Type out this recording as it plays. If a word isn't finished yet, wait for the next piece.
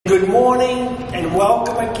Good morning and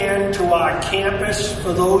welcome again to our campus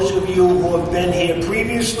for those of you who have been here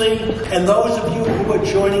previously and those of you who are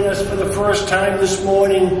joining us for the first time this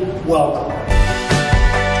morning, welcome.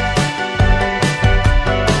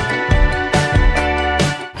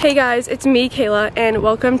 Hey guys, it's me, Kayla, and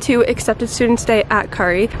welcome to Accepted Students Day at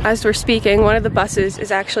Curry. As we're speaking, one of the buses is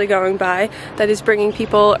actually going by that is bringing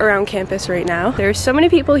people around campus right now. There's so many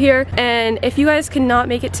people here, and if you guys cannot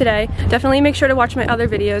make it today, definitely make sure to watch my other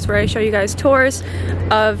videos where I show you guys tours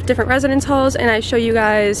of different residence halls and I show you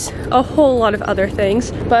guys a whole lot of other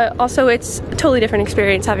things. But also it's a totally different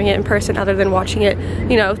experience having it in person other than watching it,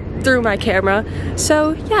 you know, through my camera.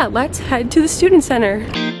 So yeah, let's head to the Student Center.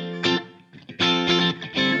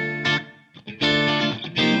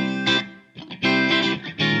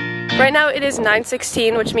 Right now it is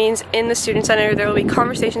 9:16, which means in the Student Center there will be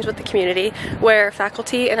conversations with the community where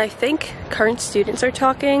faculty and I think current students are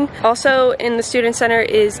talking. Also in the Student Center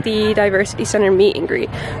is the Diversity Center meet and greet,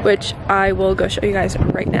 which I will go show you guys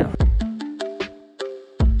right now.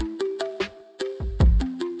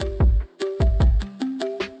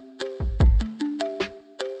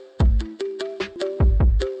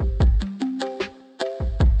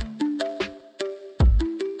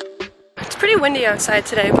 Pretty windy outside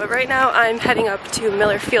today, but right now I'm heading up to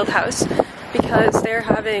Miller Fieldhouse because they're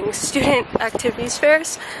having student activities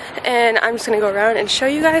fairs and I'm just gonna go around and show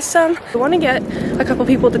you guys some. I want to get a couple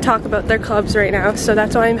people to talk about their clubs right now, so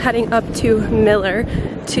that's why I'm heading up to Miller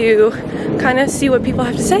to kind of see what people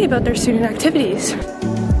have to say about their student activities.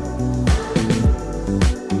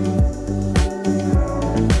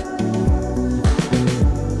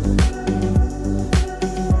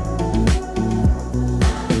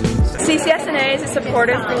 CCSNA is a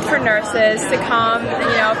supportive group for nurses to come,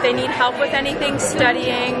 you know, if they need help with anything,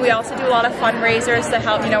 studying. We also do a lot of fundraisers to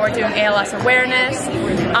help, you know, we're doing ALS awareness.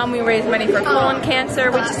 We raise money for colon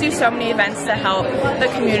cancer. We just do so many events to help the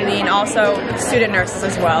community and also student nurses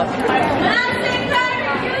as well.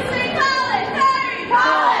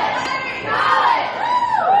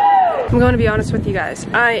 I'm going to be honest with you guys,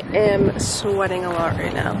 I am sweating a lot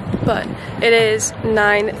right now, but it is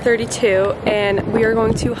 9:32 and we are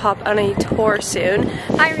going to hop on a tour soon.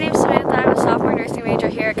 Hi, my name's Samantha. I'm a sophomore nursing major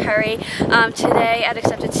here at Curry. Today at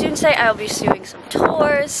Accepted Students Day, I will be doing some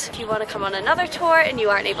tours. If you want to come on another tour and you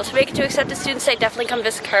aren't able to make it to Accepted Students Day, definitely come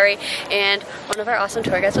visit Curry and one of our awesome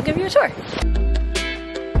tour guides will give you a tour.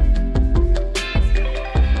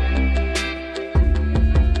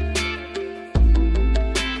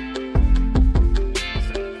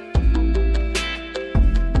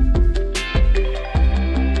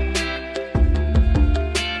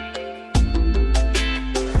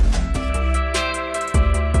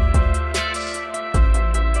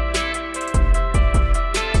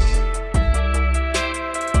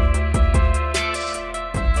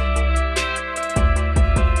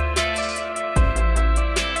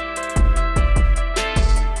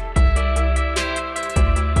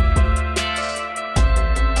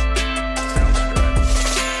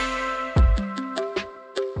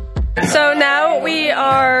 So now we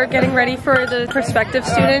are getting ready for the prospective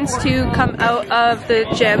students to come out of the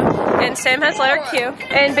gym, and Sam has letter Q,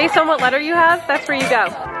 and based on what letter you have, that's where you go.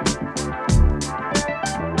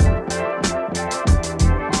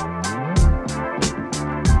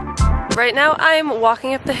 Right now I'm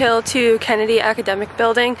walking up the hill to Kennedy Academic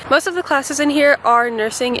Building. Most of the classes in here are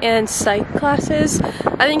nursing and psych classes.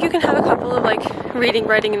 I think you can have a couple of like reading,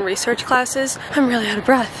 writing, and research classes. I'm really out of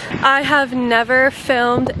breath. I have never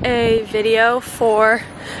filmed a video for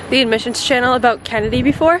the admissions channel about Kennedy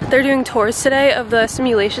before. They're doing tours today of the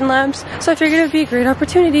simulation labs, so I figured it would be a great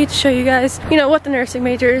opportunity to show you guys, you know, what the nursing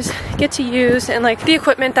majors get to use and like the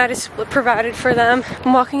equipment that is provided for them.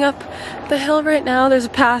 I'm walking up the hill right now. There's a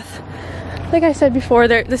path. Like I said before,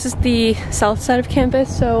 this is the south side of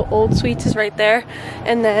campus, so Old Suites is right there.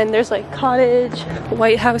 And then there's like Cottage,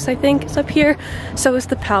 White House I think is up here. So is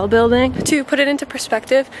the PAL building. To put it into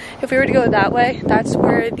perspective, if we were to go that way, that's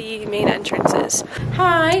where the main entrance is.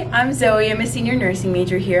 Hi, I'm Zoe. I'm a senior nursing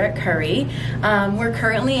major here at Curry. We're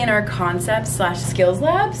currently in our concept/skills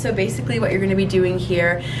lab. So basically what you're gonna be doing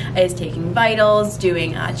here is taking vitals,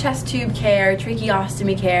 doing chest tube care,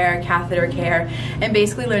 tracheostomy care, catheter care, and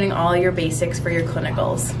basically learning all your basics for your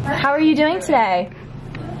clinicals. How are you doing today?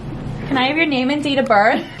 Can I have your name and date of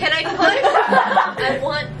birth? Can I put? I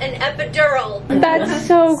want an epidural. That's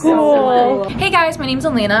so cool. Hey guys, my name's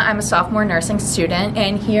Elena. I'm a sophomore nursing student,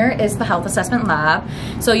 and here is the health assessment lab.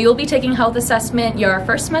 So you'll be taking health assessment your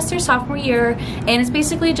first semester sophomore year, and it's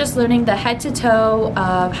basically just learning the head to toe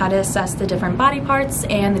of how to assess the different body parts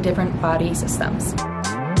and the different body systems.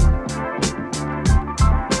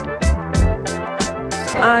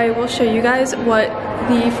 I will show you guys what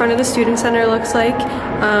the front of the student center looks like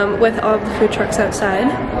with all of the food trucks outside.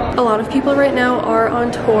 A lot of people right now are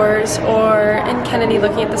on tours or in Kennedy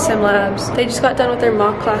looking at the sim labs. They just got done with their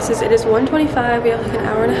mock classes. It is 1:25. We have like an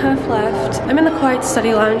hour and a half left. I'm in the quiet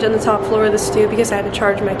study lounge on the top floor of the stu because I had to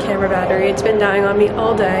charge my camera battery. It's been dying on me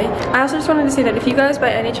all day. I also just wanted to say that if you guys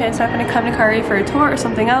by any chance happen to come to Curry for a tour or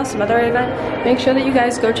something else, some other event, make sure that you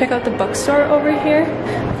guys go check out the bookstore over here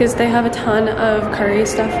because they have a ton of Curry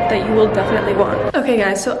stuff that you will definitely want. Okay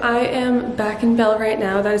guys, so I am back in Bell right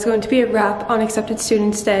now. That is going to be a wrap on Accepted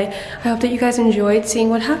Students Day. I hope that you guys enjoyed seeing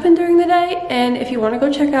what happened during the day, and if you want to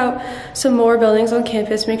go check out some more buildings on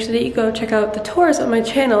campus, make sure that you go check out the tours on my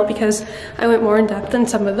channel because I went more in depth in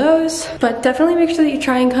some of those. But definitely make sure that you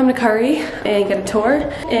try and come to Curry and get a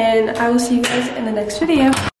tour, and I will see you guys in the next video.